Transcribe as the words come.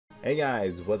Hey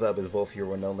guys, what's up? It's Volf here,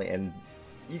 one and only, and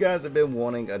you guys have been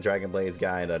wanting a Dragon Blaze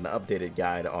guide, an updated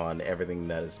guide on everything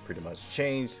that has pretty much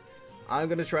changed. I'm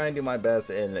gonna try and do my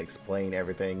best and explain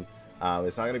everything.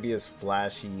 It's not gonna be as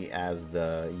flashy as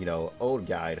the old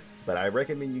guide, but I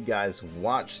recommend you guys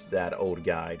watch that old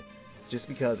guide just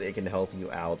because it can help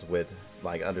you out with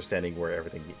like understanding where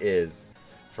everything is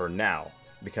for now.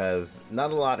 Because not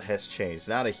a lot has changed,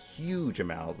 not a huge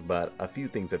amount, but a few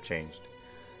things have changed.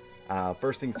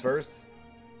 First things first,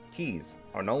 keys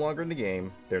are no longer in the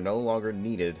game. They're no longer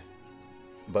needed,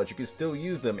 but you can still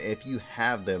use them if you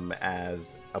have them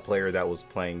as a player that was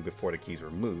playing before the keys were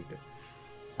removed.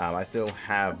 I still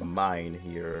have mine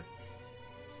here.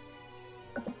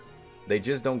 They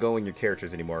just don't go in your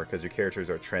characters anymore because your characters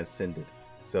are transcended.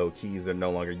 So keys are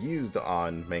no longer used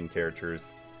on main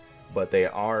characters, but they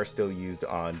are still used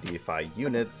on DFI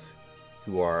units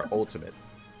who are ultimate.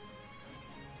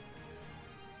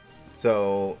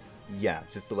 So, yeah,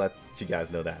 just to let you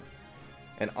guys know that.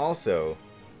 And also,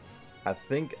 I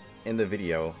think in the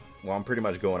video, well, I'm pretty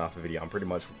much going off the video. I'm pretty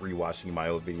much rewatching my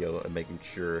old video and making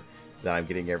sure that I'm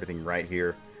getting everything right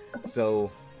here. So,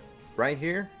 right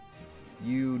here,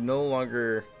 you no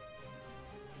longer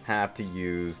have to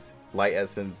use Light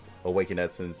Essence, Awaken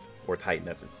Essence, or Titan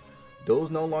Essence.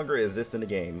 Those no longer exist in the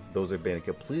game. Those have been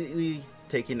completely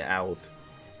taken out,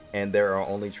 and there are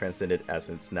only Transcended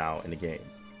Essence now in the game.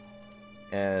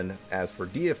 And as for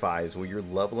DFIs, when you're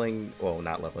leveling, well,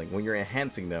 not leveling, when you're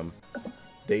enhancing them,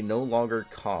 they no longer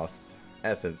cost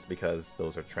essence because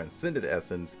those are transcended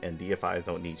essence, and DFIs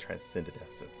don't need transcended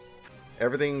essence.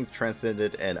 Everything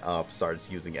transcended and up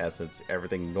starts using essence.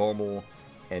 Everything normal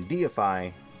and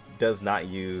DFI does not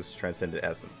use transcended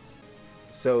essence.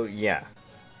 So yeah.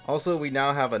 Also, we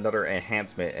now have another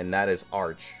enhancement, and that is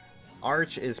Arch.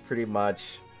 Arch is pretty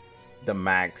much the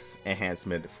max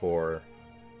enhancement for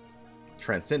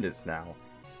Transcendence now,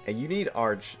 and you need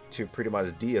Arch to pretty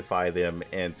much deify them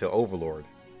into Overlord.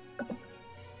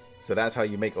 So that's how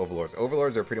you make Overlords.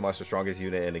 Overlords are pretty much the strongest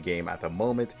unit in the game at the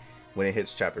moment. When it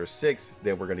hits chapter 6,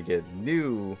 then we're going to get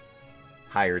new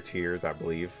higher tiers, I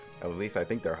believe. At least I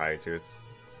think they're higher tiers.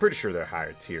 Pretty sure they're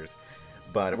higher tiers,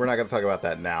 but we're not going to talk about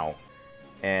that now.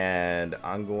 And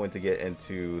I'm going to get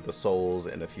into the souls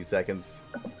in a few seconds.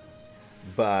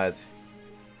 But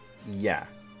yeah,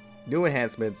 new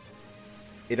enhancements.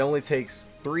 It only takes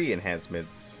 3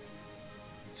 enhancements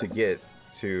to get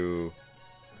to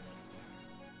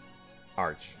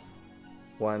Arch.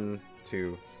 1,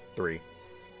 2, 3.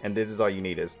 And this is all you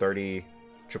need is 30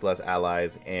 SSS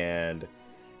allies and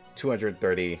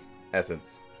 230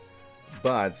 essence.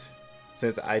 But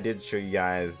since I did show you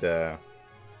guys the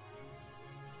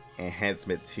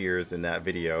enhancement tiers in that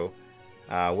video,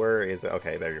 where is it?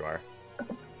 Okay, there you are.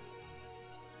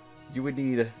 You would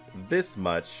need this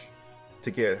much to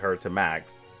get her to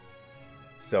max.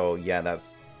 So yeah,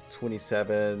 that's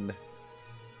 27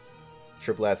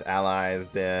 SSS allies.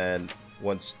 Then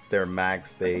once they're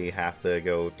max, they have to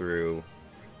go through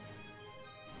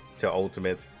to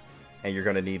ultimate, and you're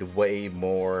gonna need way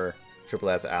more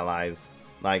SSS allies.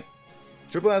 Like,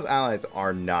 SSS allies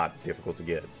are not difficult to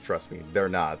get, trust me, they're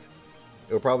not.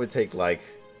 It'll probably take like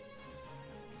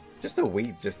just a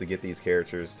week just to get these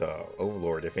characters to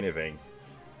Overlord, if anything.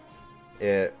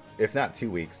 If not 2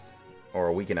 weeks or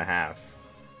a week and a half.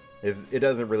 It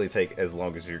doesn't really take as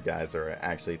long as you guys are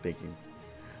actually thinking.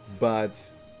 But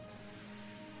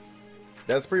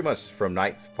that's pretty much from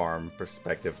night farm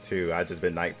perspective too. I've just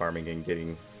been night farming and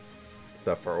getting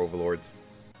stuff for Overlords.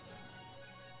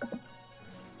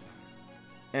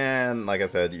 And like I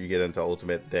said, you get into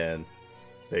Ultimate, then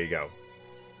there you go.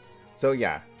 So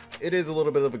yeah, it is a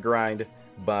little bit of a grind,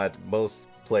 but most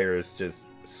players just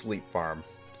sleep farm.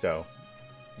 So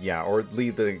yeah, or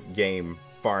leave the game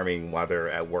farming while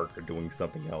they're at work or doing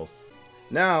something else.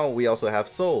 Now we also have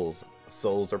souls.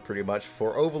 Souls are pretty much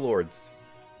for Overlords.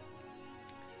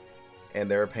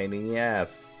 And they're a pain in the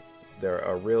ass. They're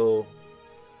a real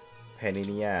pain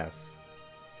in the ass.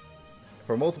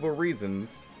 For multiple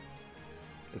reasons.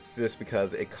 It's just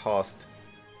because it costs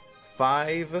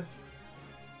 5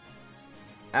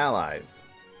 allies.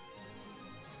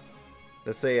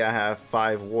 Let's say I have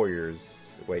 5 warriors.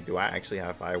 Wait, do I actually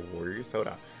have 5 warriors? Hold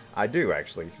on. I do,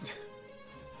 actually.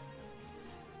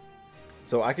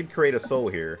 So I could create a soul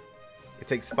here. It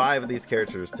takes 5 of these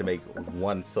characters to make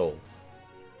 1 soul.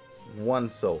 1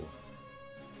 soul.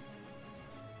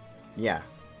 Yeah.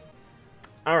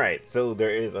 Alright, so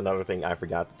there is another thing I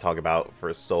forgot to talk about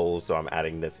for souls, so I'm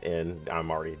adding this in. I'm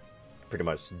already pretty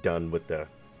much done with the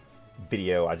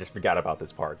video. I just forgot about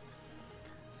this part.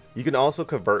 You can also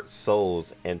convert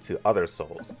souls into other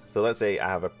souls. So let's say I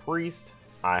have a priest.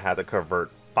 I have to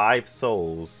convert 5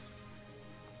 souls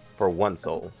for 1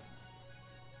 soul.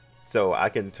 So I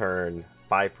can turn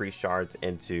 5 priest shards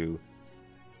into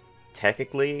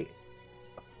technically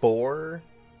 4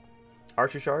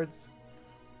 archer shards,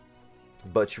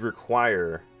 but you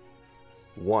require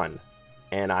 1,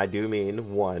 and I do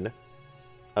mean 1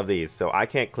 of these. So I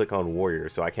can't click on warrior,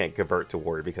 so I can't convert to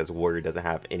warrior because warrior doesn't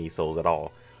have any souls at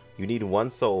all. You need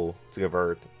 1 soul to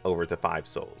convert over to 5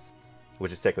 souls,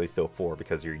 which is technically still 4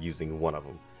 because you're using 1 of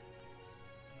them.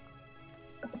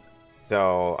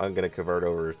 So I'm gonna convert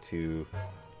over to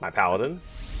my paladin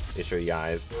to show you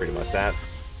guys pretty much that.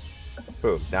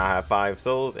 Boom, now I have 5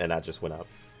 souls and that just went up.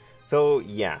 So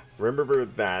yeah, remember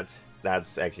that.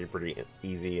 That's actually pretty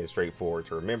easy and straightforward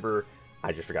to remember.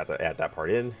 I just forgot to add that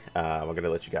part in. I'm gonna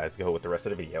let you guys go with the rest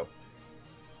of the video.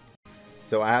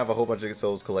 So I have a whole bunch of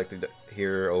souls collected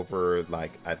here over,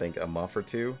 like, I think a month or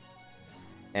 2,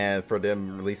 and for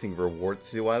them releasing rewards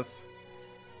to us.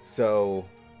 So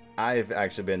I've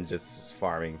actually been just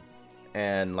farming,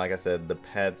 and like I said, the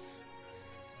pets.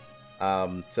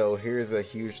 So here's a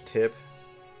huge tip.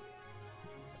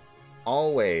 I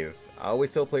always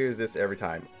tell players this every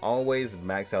time. Always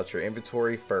max out your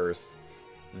inventory first,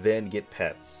 then get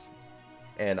pets.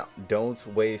 And don't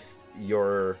waste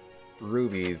your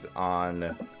rubies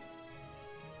on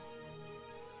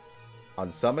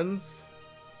summons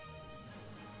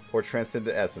or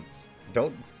transcendent essence.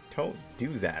 Don't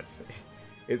do that.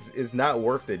 It's not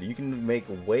worth it. You can make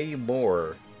way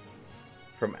more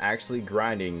from actually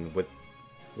grinding with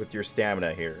your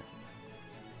stamina here.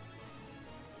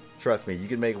 Trust me, you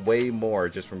can make way more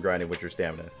just from grinding with your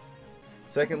stamina.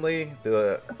 Secondly,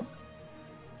 the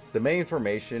main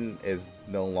formation is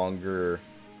no longer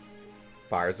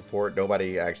fire support.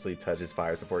 Nobody actually touches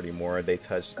fire support anymore. They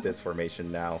touch this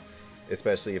formation now,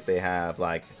 especially if they have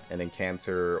like an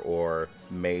incanter or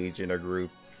mage in a group.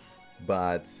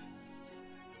 But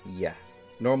yeah,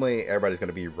 normally everybody's going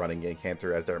to be running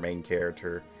incanter as their main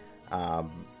character.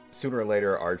 Sooner or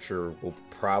later, archer will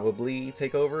probably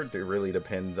take over. It really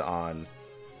depends on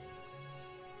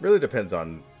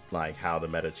like how the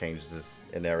meta changes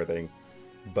and everything.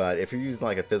 But if you're using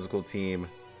like a physical team,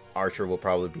 archer will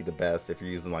probably be the best. If you're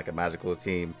using like a magical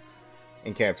team,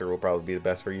 incanter will probably be the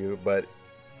best for you. But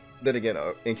then again,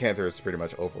 incanter is pretty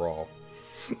much overall.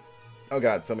 Oh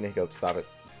god, so many hiccups, stop it.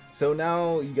 So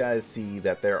now you guys see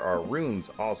that there are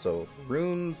runes also.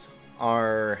 Runes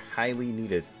are highly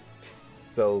needed.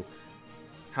 So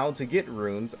how to get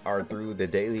runes are through the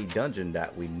daily dungeon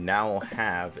that we now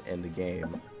have in the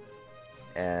game.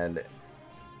 And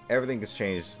everything has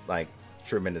changed like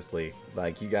tremendously.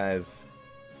 Like you guys,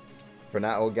 for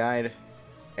that old guide,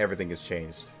 everything has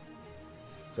changed.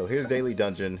 So here's daily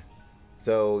dungeon.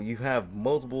 So you have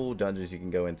multiple dungeons you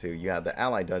can go into. You have the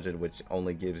ally dungeon, which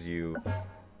only gives you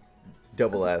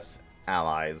SS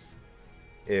allies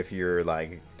if you're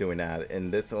like doing that,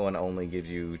 and this one only gives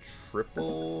you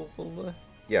triple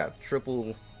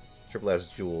S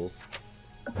jewels.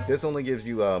 This only gives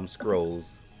you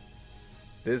scrolls.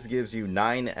 This gives you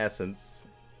 9 essence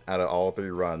out of all 3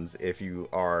 runs if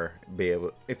you're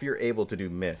able to do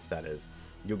myth, that is.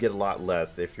 You'll get a lot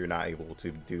less if you're not able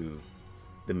to do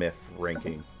the myth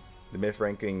ranking. The myth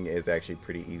ranking is actually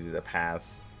pretty easy to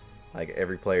pass. Like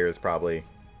every player is probably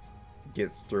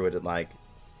gets through it in like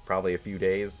probably a few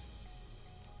days.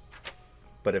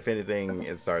 But if anything,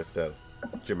 it starts to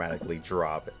dramatically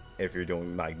drop if you're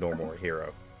doing like normal or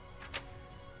hero.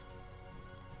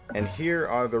 And here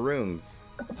are the runes.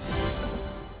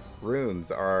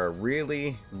 Runes are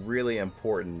really, really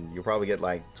important. You'll probably get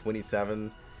like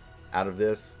 27 out of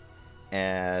this,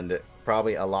 and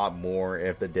probably a lot more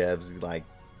if the devs like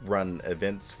run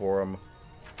events for them.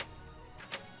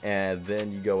 And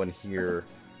then you go in here,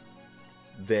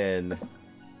 then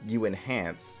you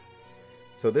enhance.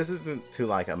 So this isn't to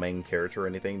like a main character or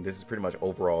anything. This is pretty much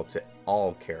overall to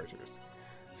all characters.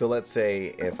 So let's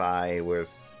say if I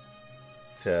was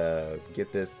to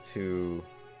get this to,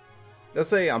 let's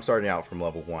say I'm starting out from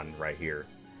level 1 right here,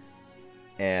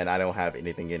 and I don't have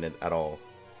anything in it at all.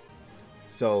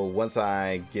 So once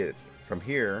I get from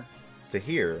here to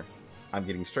here, I'm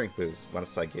getting strength boost.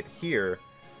 Once I get here,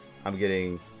 I'm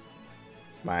getting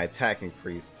my attack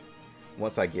increased.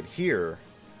 Once I get here,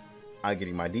 I'm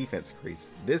getting my defense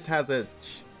increased. This has the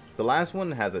last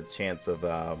one has a chance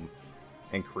of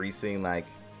increasing, like,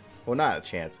 well, not a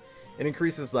chance. It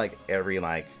increases like every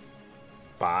like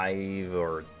 5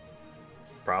 or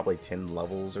probably 10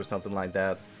 levels or something like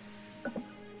that.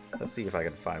 Let's see if I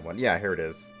can find one. Yeah, here it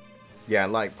is. Yeah,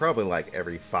 like probably like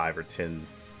every 5 or 10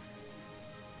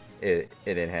 it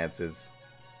enhances.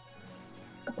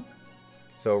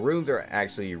 So runes are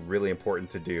actually really important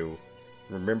to do.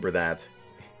 remember that.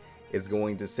 It's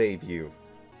going to save you.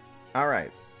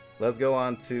 Alright, let's go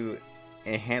on to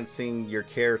enhancing your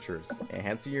characters.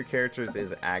 Enhancing your characters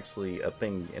is actually a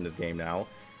thing in this game now.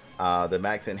 The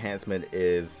max enhancement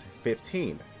is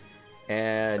 15.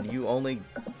 And you only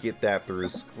get that through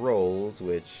scrolls,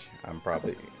 which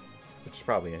is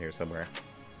probably in here somewhere.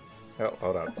 Oh,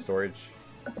 hold on, storage.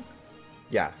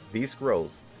 Yeah, these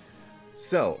scrolls.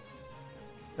 So,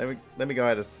 let me go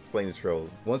ahead and explain the scrolls.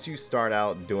 Once you start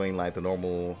out doing like the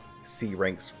normal C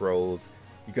rank scrolls,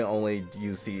 you can only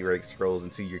use C rank scrolls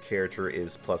until your character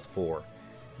is +4.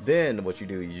 Then what you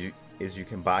do is you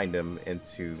combine them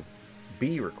into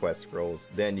B request scrolls.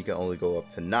 Then you can only go up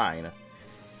to 9.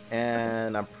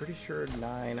 And I'm pretty sure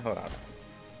 9, hold on.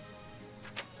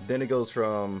 Then it goes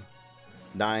from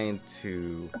 9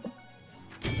 to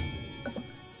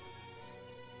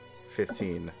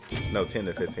 15. No, 10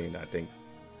 to 15, I think.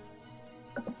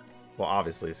 Well,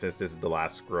 obviously, since this is the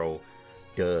last scroll,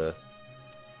 duh.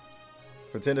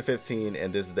 From 10 to 15,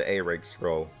 and this is the A rank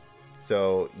scroll.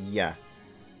 So, yeah.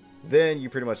 Then you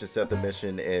pretty much accept the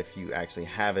mission if you actually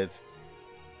have it.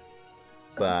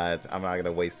 But I'm not going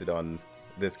to waste it on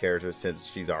this character since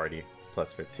she's already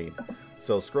 +15.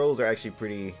 So scrolls are actually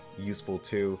pretty useful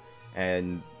too,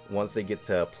 and once they get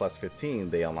to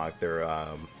 +15 they unlock their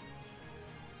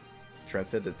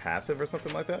transcended passive or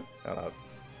something like that.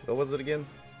 What was it again?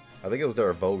 I think it was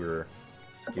their vulgar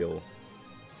skill.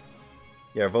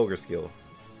 Yeah, vulgar skill.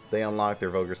 They unlock their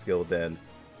vulgar skill, then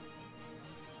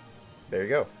there you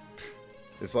go.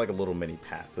 It's like a little mini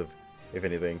passive, if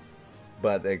anything,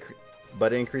 but it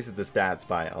increases the stats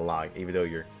by a lot, even though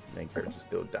your main character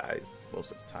still dies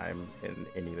most of the time in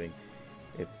anything.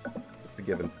 It's a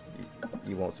given.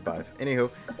 You won't survive. Anywho,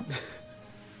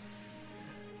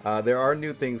 there are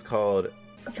new things called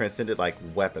transcended like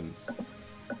weapons,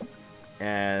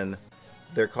 and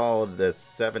they're called the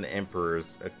 7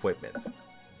 Emperors equipment.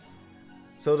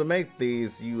 So to make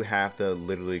these, you have to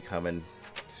literally come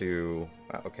into.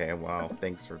 Okay, wow,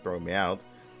 thanks for throwing me out.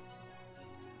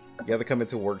 You have to come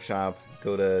into workshop,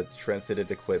 go to transcended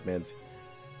equipment,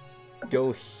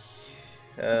 go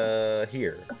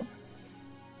here.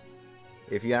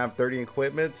 If you have 30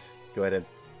 equipment, go ahead and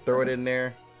throw it in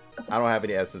there. I don't have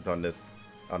any essence on this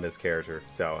character,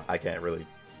 so I can't really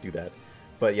do that.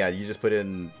 But yeah, you just put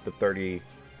in the 30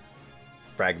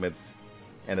 fragments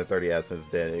and the 30 essence,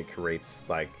 then it creates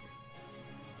like.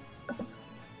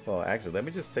 Well, actually, let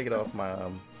me just take it off my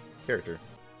character.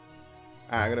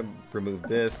 I'm gonna remove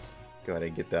this. Go ahead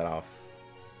and get that off.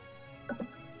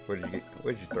 Where did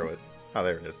you throw it? Oh,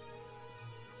 there it is.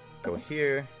 Go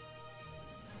here.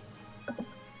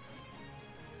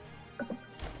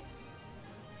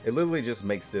 It literally just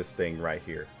makes this thing right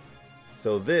here.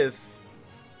 So this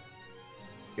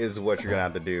is what you're gonna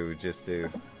have to do just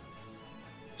to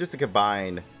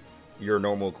combine your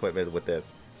normal equipment with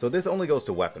this. So this only goes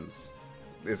to weapons.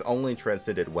 It's only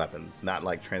transcended weapons, not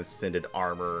like transcended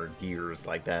armor, gears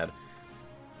like that.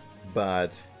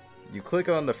 But you click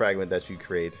on the fragment that you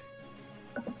create.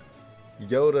 You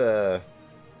go to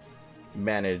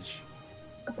manage.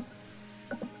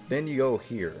 Then you go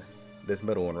here, this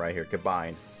middle one right here,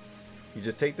 combine. You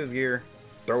just take this gear,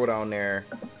 throw it on there,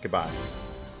 combine.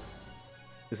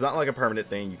 It's not like a permanent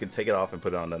thing. You can take it off and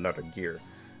put it on another gear.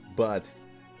 But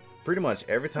pretty much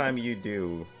every time you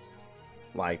do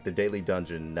like the daily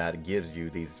dungeon that gives you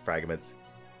these fragments,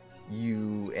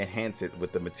 you enhance it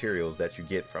with the materials that you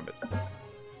get from it.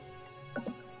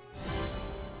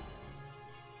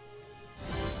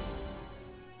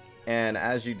 And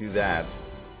as you do that,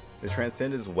 the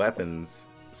transcendent weapons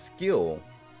skill,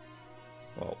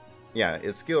 well, yeah,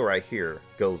 its skill right here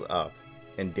goes up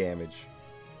in damage.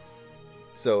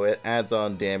 So it adds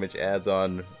on damage, adds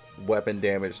on weapon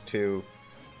damage too.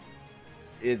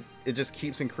 It just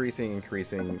keeps increasing.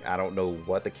 I don't know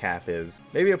what the cap is.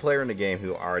 Maybe a player in the game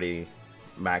who already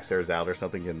maxed theirs out or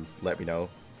something can let me know.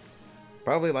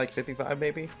 Probably like 55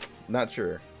 maybe? Not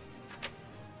sure.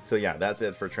 So yeah, that's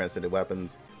it for transcended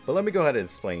weapons. But let me go ahead and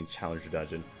explain Challenger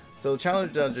Dungeon. So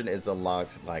Challenger Dungeon is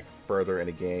unlocked like further in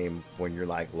the game when you're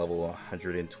like level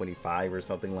 125 or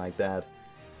something like that.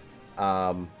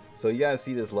 So you guys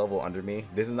see this level under me?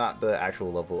 This is not the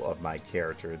actual level of my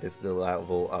character. This is the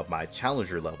level of my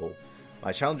Challenger level.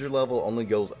 My Challenger level only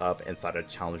goes up inside a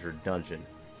Challenger Dungeon.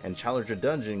 And Challenger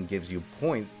Dungeon gives you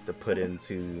points to put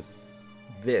into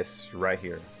this right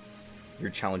here.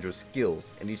 Your Challenger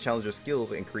skills. And these Challenger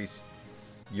skills increase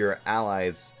your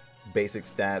allies' basic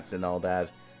stats and all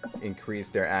that. Increase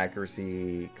their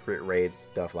accuracy, crit rate,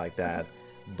 stuff like that.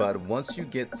 But once you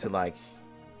get to like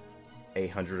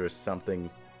 800 or something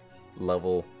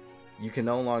level, you can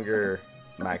no longer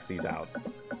max these out.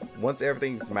 Once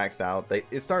everything's maxed out,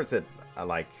 it starts at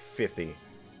like 50.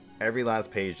 Every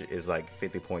last page is like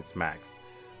 50 points max.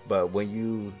 But when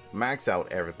you max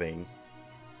out everything,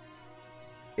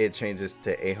 it changes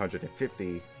to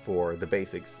 850 for the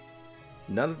basics.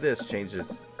 None of this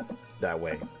changes that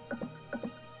way.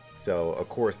 So of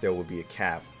course there will be a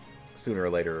cap sooner or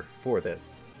later for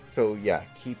this. So yeah,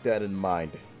 keep that in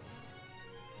mind.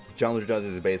 Challenger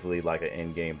Dungeons is basically like an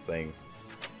in-game thing.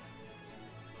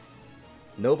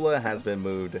 Nobla has been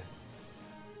moved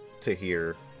to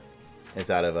here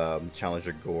inside of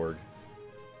Challenger Gorg.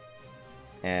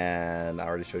 And I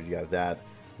already showed you guys that.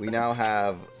 We now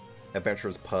have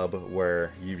Adventurer's Pub,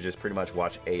 where you just pretty much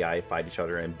watch AI fight each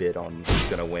other and bid on who's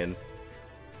gonna win.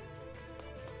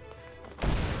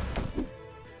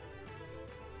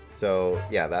 So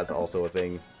yeah, that's also a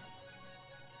thing.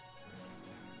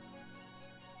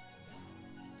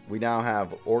 We now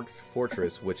have Orc's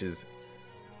Fortress, which is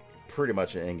pretty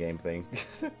much an in-game thing.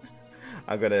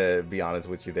 I'm gonna be honest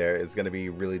with you there. It's gonna be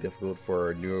really difficult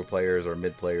for newer players or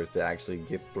mid players to actually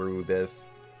get through this.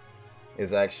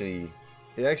 It actually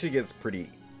gets pretty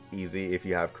easy if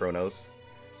you have Chronos.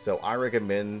 So I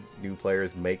recommend new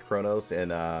players make Chronos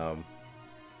and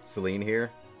Celine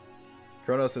here.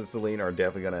 Chronos and Celine are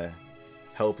definitely gonna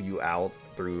help you out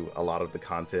through a lot of the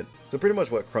content. So pretty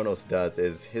much what Chronos does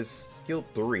is his skill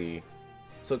 3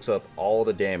 soaks up all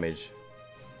the damage,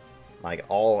 like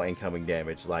all incoming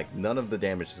damage. Like none of the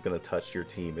damage is gonna touch your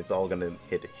team. It's all gonna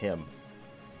hit him.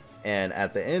 And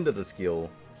at the end of the skill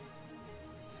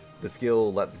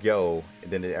lets go,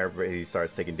 and then everybody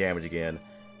starts taking damage again.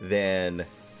 Then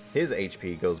his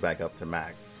HP goes back up to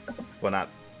max. Well, not,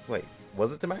 wait,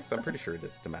 was it to max? I'm pretty sure it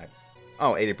is to max.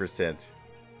 Oh, 80%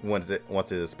 once it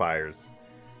expires.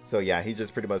 So yeah, he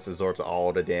just pretty much absorbs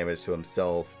all the damage to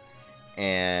himself,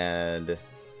 and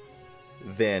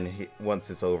then once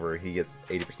it's over, he gets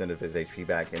 80% of his HP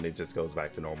back, and it just goes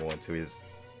back to normal until his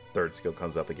third skill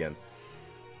comes up again.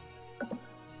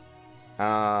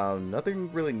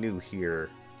 Nothing really new here.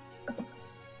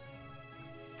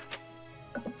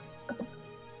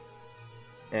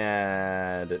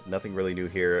 And nothing really new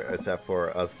here except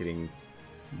for us getting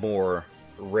more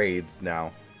raids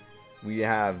now. We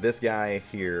have this guy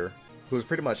here who's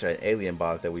pretty much an alien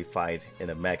boss that we fight in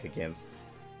a mech against.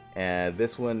 And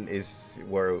this one is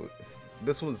where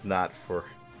this one's not for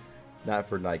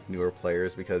like newer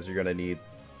players, because you're gonna need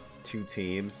 2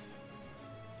 teams.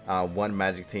 One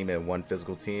magic team and one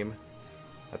physical team.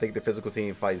 I think the physical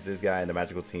team fights this guy and the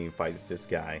magical team fights this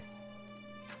guy.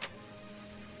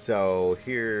 So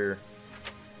here,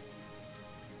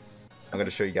 I'm going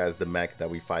to show you guys the mech that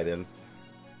we fight in.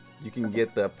 You can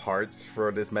get the parts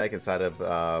for this mech inside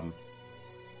of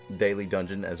Daily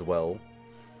Dungeon as well.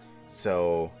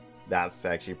 So that's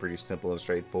actually pretty simple and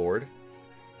straightforward.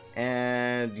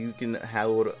 And you can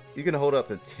hold up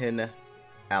to 10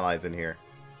 allies in here.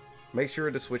 Make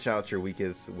sure to switch out your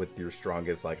weakest with your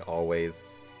strongest, like always,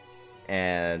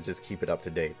 and just keep it up to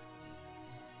date.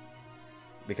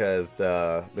 Because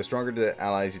the stronger the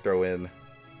allies you throw in,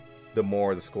 the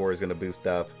more the score is going to boost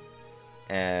up.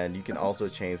 And you can also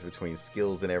change between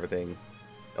skills and everything,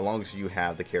 as long as you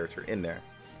have the character in there.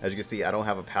 As you can see, I don't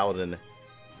have a paladin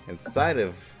inside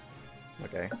of...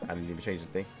 Okay, I didn't even change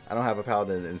anything. I don't have a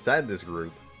paladin inside this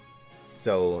group,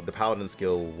 so the paladin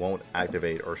skill won't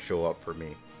activate or show up for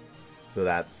me. So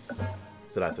that's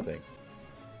the thing.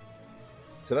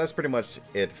 So that's pretty much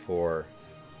it for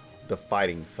the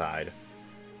fighting side.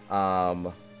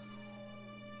 What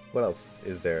else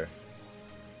is there?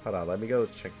 Hold on, let me go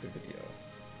check the video.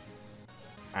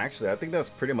 Actually, I think that's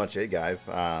pretty much it, guys.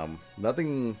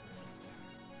 Nothing,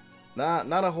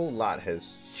 not a whole lot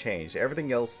has changed.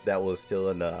 Everything else that was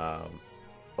still in the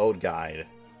old guide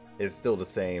is still the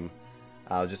same.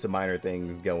 Just some minor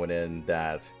things going in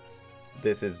that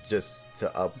this is just to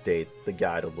update the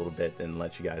guide a little bit and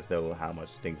let you guys know how much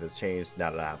things has changed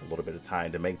now that I have a little bit of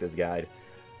time to make this guide.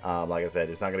 Like I said,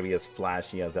 it's not going to be as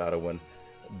flashy as the other one,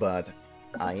 but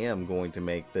I am going to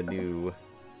make the new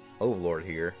Overlord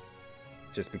here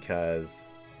just because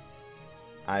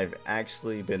I've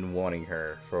actually been wanting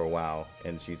her for a while,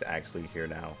 and she's actually here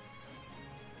now.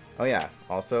 Oh yeah,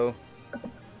 also,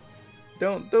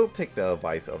 don't take the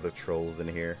advice of the trolls in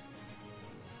here.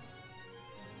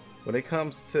 When it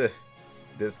comes to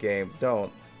this game,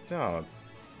 don't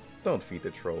feed the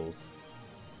trolls.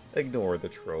 Ignore the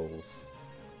trolls.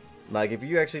 Like, if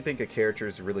you actually think a character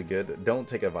is really good, don't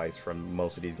take advice from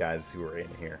most of these guys who are in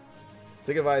here.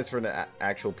 Take advice from the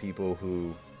actual people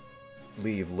who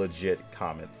leave legit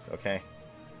comments, okay?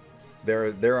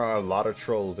 There are a lot of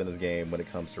trolls in this game when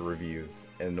it comes to reviews.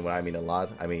 And when I mean a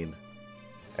lot, I mean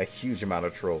a huge amount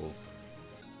of trolls.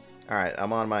 Alright,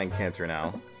 I'm on my encounter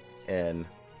now, and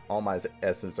all my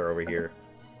essence are over here.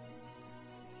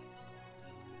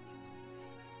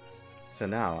 So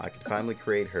now I can finally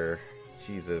create her.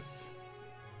 Jesus.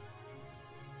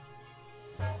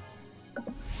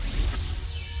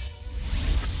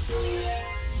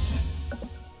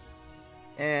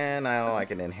 And now I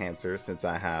can enhance her since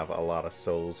I have a lot of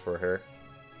souls for her.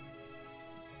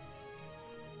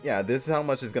 Yeah, this is how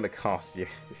much it's gonna cost you.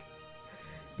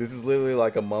 This is literally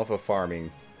like a month of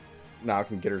farming. Now I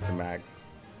can get her to max.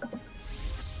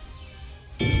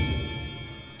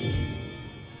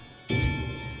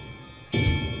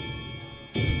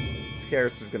 This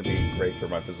character is gonna be great for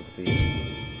my physical team.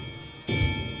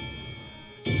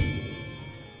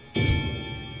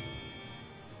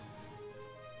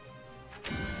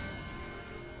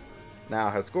 Now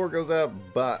her score goes up,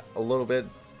 but a little bit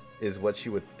is what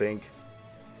you would think.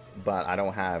 But I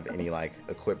don't have any like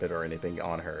equipment or anything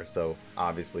on her, so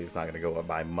obviously it's not gonna go up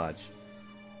by much.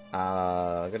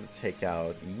 I'm gonna take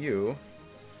out you,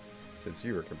 since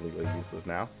you are completely useless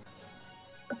now.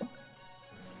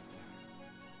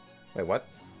 Wait, what?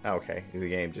 Okay, the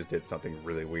game just did something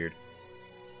really weird.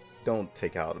 Don't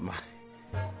take out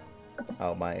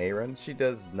my Aaron. She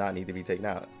does not need to be taken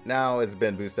out. Now it's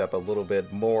been boosted up a little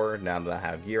bit more now that I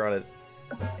have gear on it,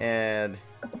 and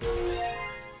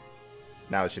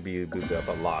now it should be boosted up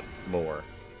a lot more.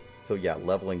 So yeah,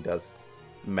 leveling does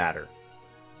matter.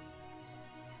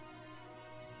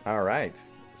 Alright,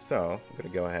 so I'm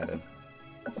gonna go ahead and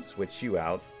switch you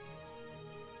out.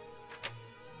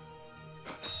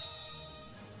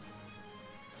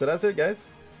 So that's it, guys.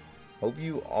 Hope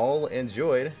you all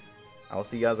enjoyed. I'll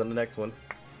see you guys on the next one.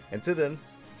 Until then,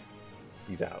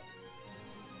 peace out.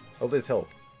 Hope this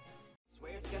helped.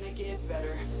 Swear it's gonna get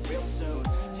better real soon.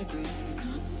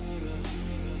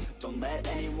 Don't let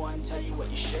anyone tell you what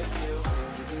you should do.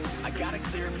 I got a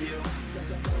clear view.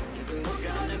 We're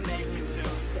gonna make it soon.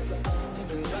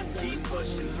 Just keep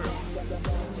pushing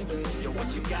through. You're what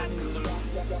you got to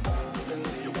lose.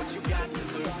 You're what you got to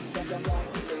lose.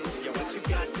 You're what you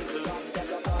got to lose.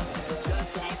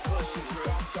 Just keep pushing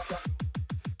through.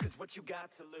 'Cause what you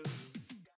got to lose.